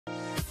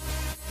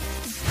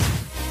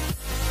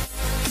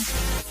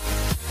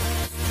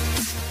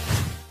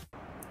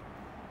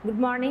Good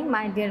morning,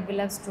 my dear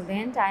beloved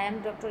student. I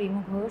am Dr.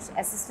 Ghosh,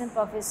 Assistant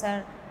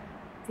Professor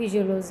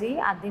Physiology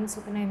at the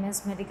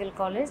Newszonebd Medical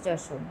College,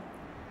 Jashore.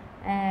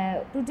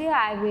 Today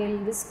I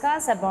will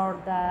discuss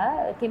about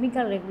the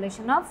chemical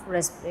regulation of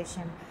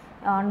respiration.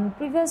 On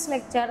previous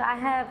lecture, I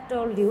have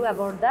told you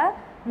about the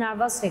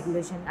nervous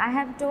regulation. I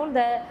have told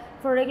that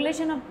for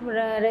regulation of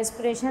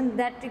respiration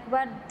that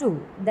require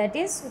two, that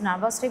is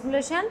nervous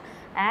regulation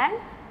and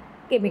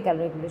chemical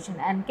regulation,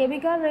 and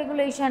chemical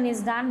regulation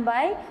is done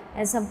by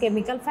some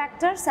chemical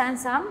factors and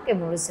some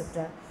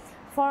chemoreceptor.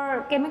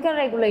 For chemical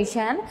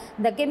regulation,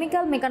 the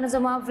chemical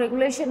mechanism of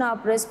regulation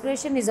of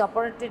respiration is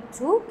operated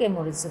through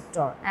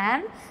chemoreceptor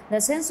and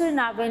the sensory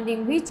nerve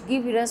ending which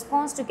give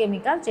response to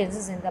chemical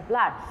changes in the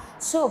blood.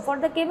 So, for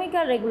the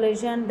chemical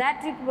regulation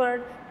that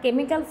require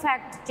chemical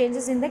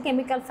changes in the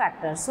chemical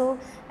factor. So,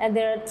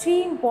 there are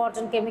three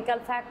important chemical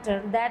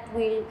factors that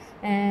will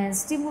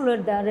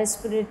stimulate the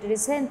respiratory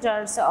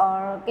centers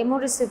or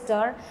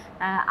chemoreceptor.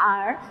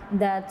 Are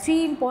the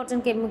three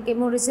important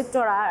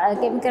chemoreceptor are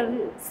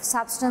chemical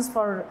substance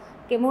for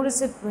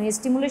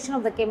stimulation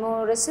of the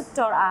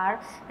chemoreceptor are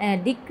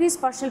decreased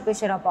partial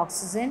pressure of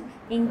oxygen,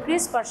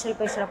 increased partial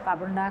pressure of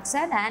carbon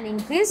dioxide, and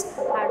increased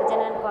hydrogen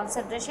ion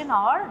concentration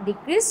or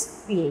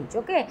decreased pH.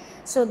 Okay,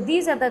 so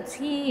these are the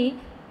three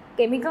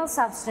chemical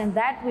substance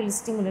that will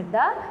stimulate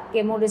the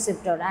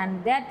chemoreceptor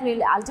and that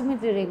will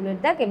ultimately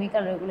regulate the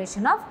chemical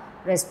regulation of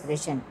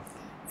respiration.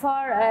 For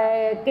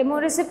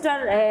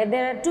chemoreceptor,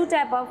 there are two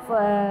type of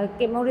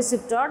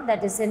chemoreceptor,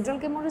 that is central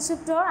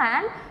chemoreceptor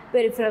and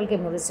peripheral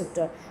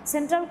chemoreceptor.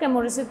 Central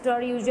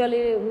chemoreceptor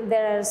usually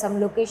there are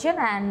some location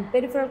and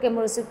peripheral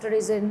chemoreceptor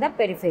is in the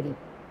periphery.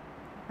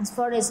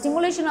 For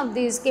stimulation of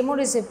this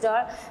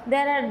chemoreceptor,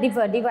 there are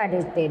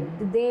divided.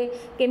 The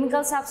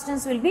chemical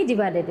substance will be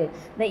divided.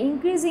 The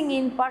increasing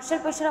in partial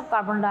pressure of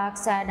carbon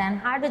dioxide and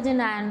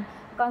hydrogen ion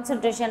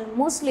concentration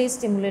mostly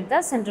stimulate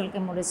the central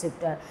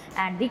chemoreceptor,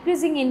 and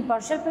decreasing in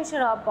partial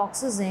pressure of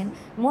oxygen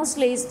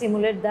mostly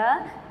stimulate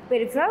the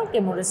peripheral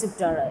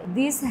chemoreceptor.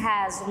 This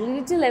has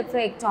little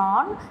effect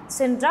on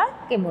central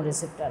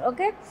chemoreceptor.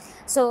 Okay,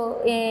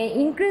 so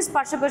increased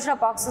partial pressure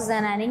of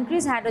oxygen and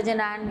increased hydrogen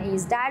ion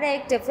is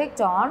direct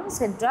effect on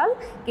central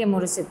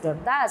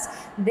chemoreceptor. Thus,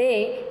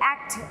 they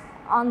act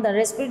on the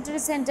respiratory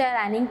center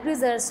and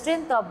increase the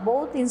strength of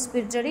both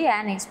inspiratory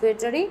and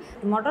expiratory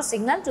motor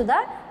signal to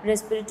the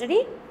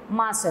respiratory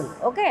muscle.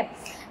 Okay,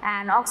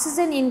 and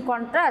oxygen in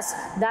contrast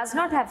does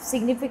not have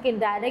significant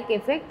direct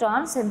effect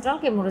on central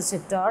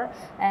chemoreceptor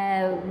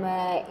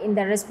in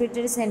the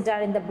respiratory center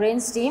in the brain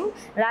stem,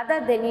 rather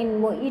than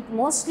it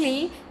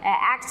mostly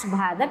acts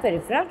via the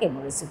peripheral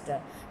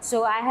chemoreceptor.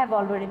 So, I have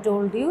already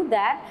told you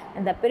that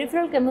the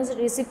peripheral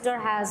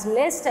chemoreceptor has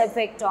less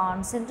effect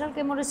on central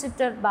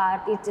chemoreceptor,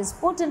 but it is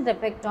potent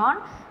effect on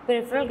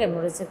peripheral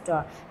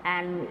chemoreceptor,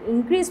 and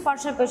increased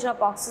partial pressure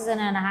of oxygen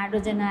and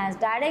hydrogen has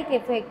direct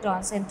effect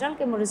on central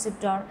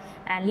chemoreceptor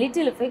and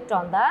little effect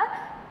on the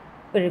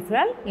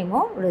peripheral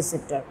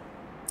chemoreceptor.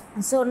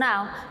 So,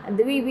 now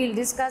we will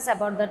discuss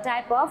about the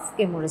type of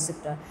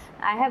chemoreceptor.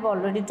 I have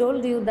already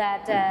told you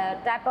that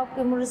type of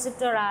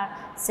chemoreceptor are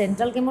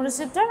central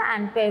chemoreceptor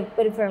and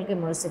peripheral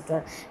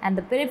chemoreceptor, and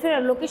the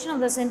peripheral location of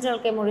the central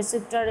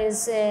chemoreceptor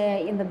is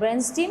in the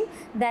brainstem,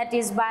 that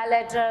is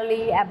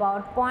bilaterally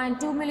about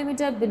 0.2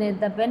 mm beneath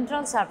the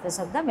ventral surface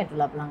of the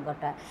medulla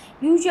oblongata.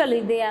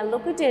 Usually they are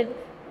located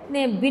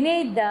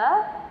beneath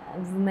the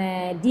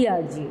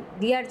DRG.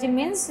 DRG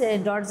means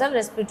dorsal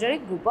respiratory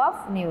group of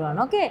neuron.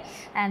 Okay,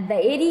 and the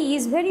area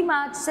is very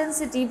much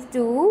sensitive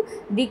to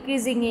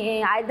decreasing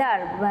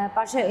either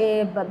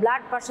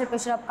blood partial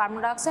pressure of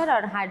carbon dioxide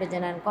or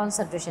hydrogen ion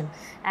concentration,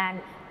 and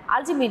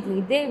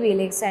ultimately they will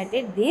excite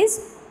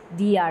this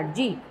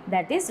DRG,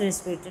 that is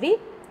respiratory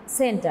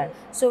center.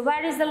 So,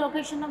 where is the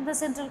location of the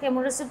central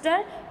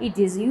chemoreceptor? It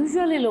is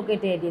usually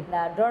located in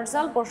the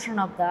dorsal portion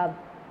of the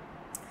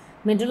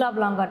medulla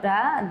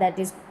oblongata, that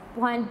is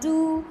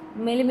 0.2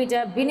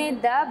 mm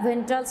beneath the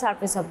ventral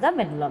surface of the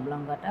medulla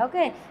oblongata.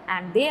 Okay,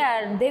 and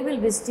they will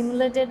be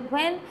stimulated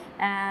when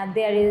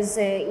there is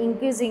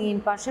increasing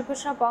in partial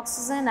pressure of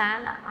oxygen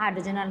and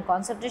hydrogen ion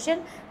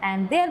concentration,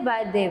 and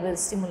thereby they will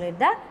stimulate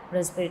the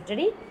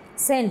respiratory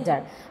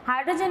center.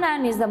 Hydrogen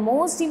ion is the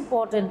most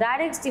important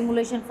direct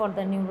stimulation for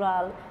the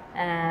neuron,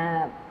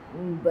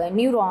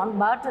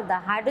 but the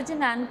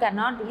hydrogen ion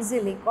cannot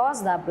easily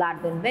cross the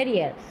blood-brain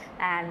barrier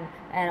and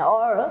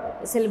or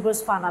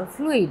cerebrospinal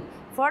fluid.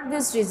 For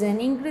this reason,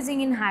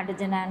 increasing in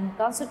hydrogen ion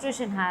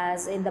concentration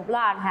in the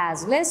blood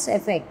has less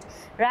effect.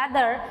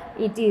 Rather,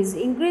 it is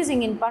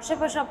increasing in partial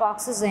pressure of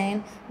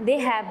oxygen. They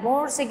have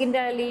more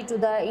secondarily to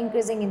the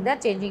increasing in the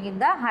changing in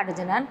the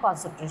hydrogen ion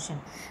concentration.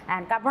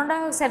 And carbon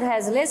dioxide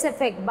has less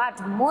effect, but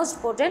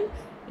most potent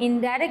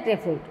indirect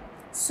effect.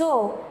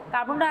 So,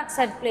 carbon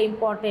dioxide play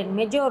important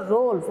major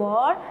role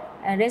for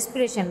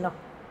respiration,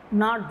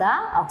 not the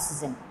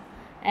oxygen.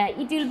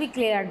 It will be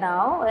clear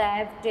now.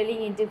 I am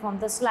telling it from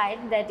the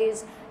slide, that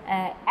is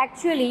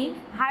actually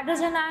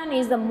hydrogen ion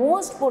is the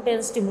most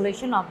potent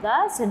stimulation of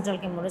the central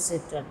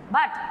chemoreceptor,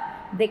 but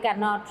they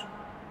cannot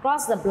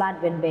cross the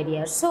blood-brain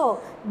barrier. So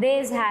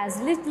this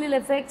has little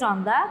effect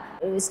on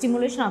the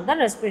stimulation of the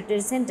respiratory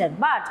center.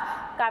 But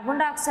carbon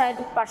dioxide,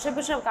 partial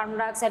pressure of carbon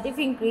dioxide, if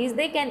increased,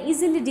 they can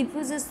easily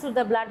diffuse through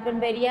the blood-brain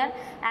barrier,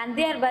 and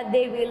thereby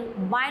they will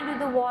bind with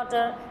the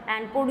water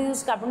and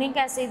produce carbonic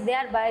acid.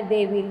 Thereby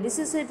they will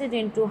dissociate it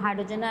into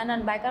hydrogen ion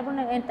and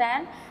bicarbonate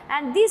ion,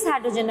 and this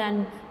hydrogen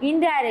ion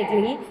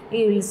indirectly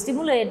will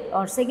stimulate,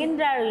 or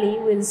secondarily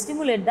will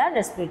stimulate the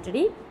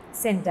respiratory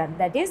center,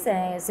 that is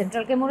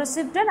central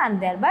chemoreceptor and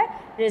thereby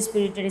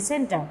respiratory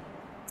center.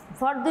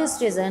 For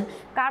this reason,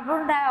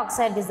 carbon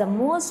dioxide is the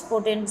most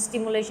potent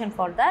stimulation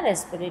for the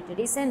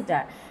respiratory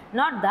center,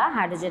 not the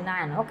hydrogen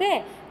ion,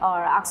 okay,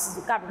 or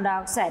carbon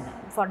dioxide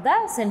for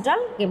the central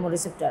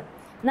chemoreceptor.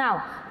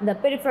 Now, the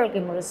peripheral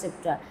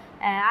chemoreceptor.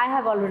 I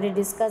have already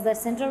discussed the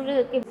central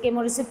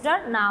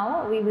chemoreceptor.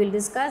 Now we will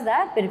discuss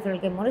the peripheral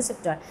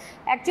chemoreceptor.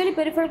 Actually,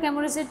 peripheral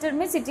chemoreceptor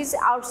means it is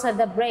outside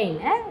the brain.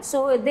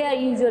 So they are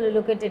usually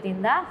located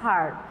in the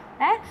heart.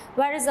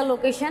 Where is the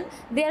location?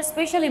 They are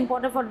specially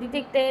important for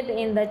detected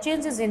in the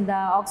changes in the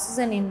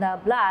oxygen in the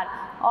blood,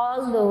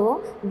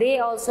 although they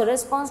also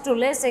respond to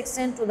less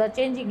extent to the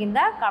changing in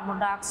the carbon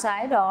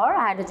dioxide or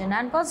hydrogen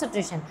ion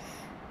concentration.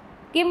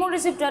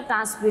 Chemoreceptor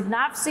transmit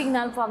nerve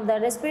signal from the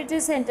respiratory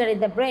center in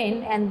the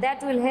brain, and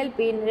that will help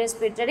in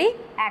respiratory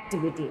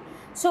activity.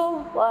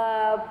 So,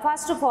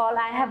 first of all,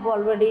 I have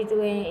already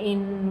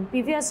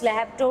previously I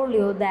have told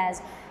you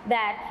that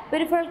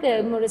peripheral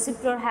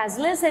chemoreceptor has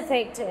less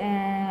effect,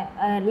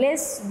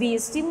 less be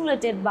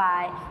stimulated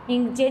by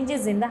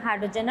changes in the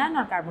hydrogen ion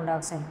or carbon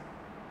dioxide.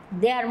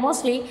 They are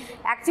mostly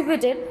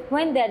activated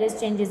when there is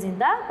changes in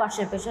the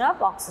partial pressure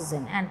of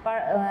oxygen, and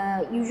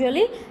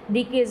usually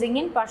decreasing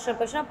in partial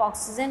pressure of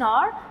oxygen,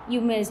 or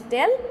you may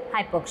tell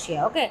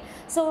hypoxia. Okay.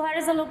 So, where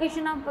is the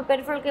location of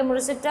peripheral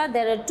chemoreceptor?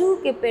 There are two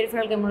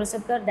peripheral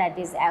chemoreceptor, that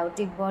is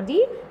aortic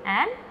body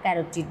and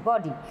carotid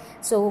body.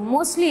 So,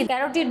 mostly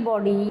carotid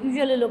body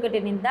usually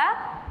located in the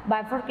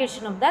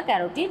bifurcation of the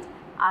carotid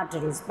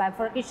arteries,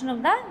 bifurcation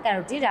of the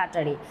carotid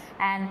artery,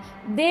 and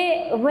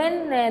they,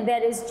 when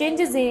there is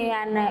changes in,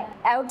 and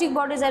aortic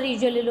bodies are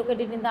usually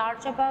located in the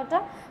arch of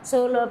aorta.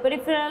 So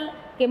peripheral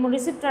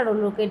chemoreceptor are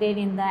located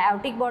in the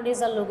aortic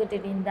bodies, are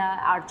located in the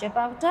arch of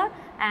aorta,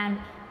 and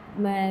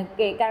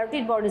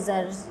carotid bodies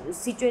are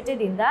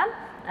situated in the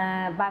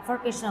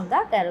bifurcation of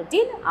the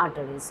carotid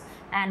arteries.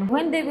 And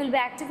when they will be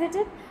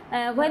activated,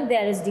 when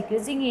there is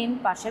decreasing in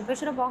partial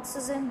pressure of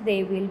oxygen,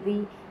 they will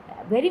be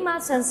very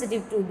much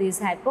sensitive to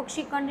this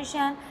hypoxic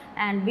condition,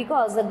 and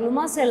because the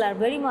glomeruli cells are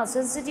very much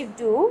sensitive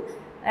to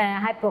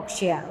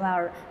hypoxia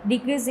or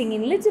decreasing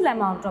in little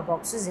amount of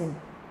oxygen,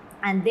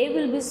 and they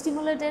will be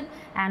stimulated,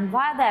 and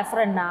via the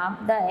afferent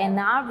nerve, the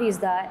nerve is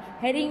the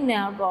herring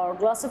nerve or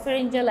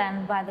glossopharyngeal,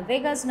 and by the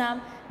vagus nerve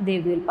they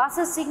will pass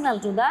a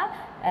signal to the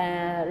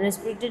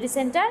respiratory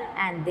center,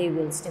 and they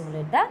will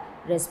stimulate the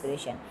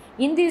respiration.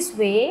 In this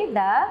way,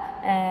 the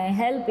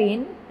help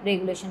in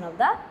regulation of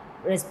the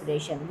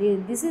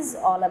respiration. This is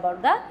all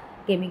about the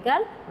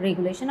chemical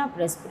regulation of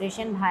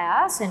respiration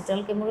via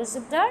central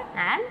chemoreceptor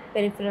and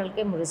peripheral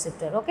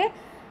chemoreceptor. Okay.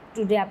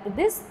 Today up to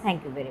this,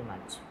 thank you very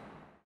much.